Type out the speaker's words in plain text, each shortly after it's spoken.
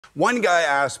One guy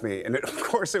asked me, and of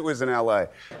course it was in LA,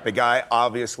 the guy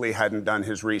obviously hadn't done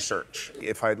his research.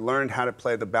 If I'd learned how to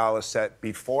play the Baliset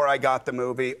before I got the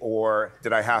movie, or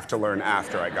did I have to learn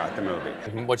after I got the movie?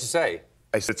 What'd you say?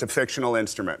 I said, it's a fictional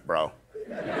instrument, bro.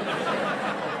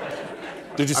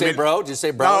 Did you say bro? Did you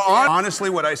say bro? No, honestly,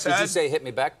 what I said... Did you say hit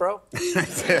me back, bro?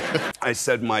 I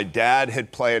said my dad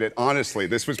had played it. Honestly,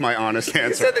 this was my honest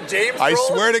answer. You said the James I Brolin?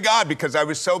 swear to God, because I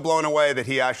was so blown away that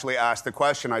he actually asked the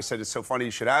question. I said, it's so funny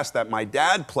you should ask that. My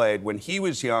dad played when he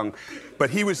was young, but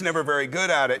he was never very good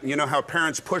at it. And you know how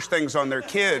parents push things on their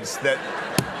kids that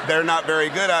they're not very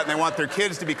good at, and they want their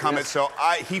kids to become it. So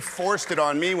he forced it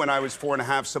on me when I was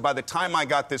 4.5. So by the time I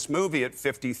got this movie at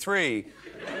 53,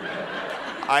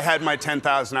 I had my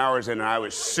 10,000 hours in, and I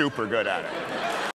was super good at it.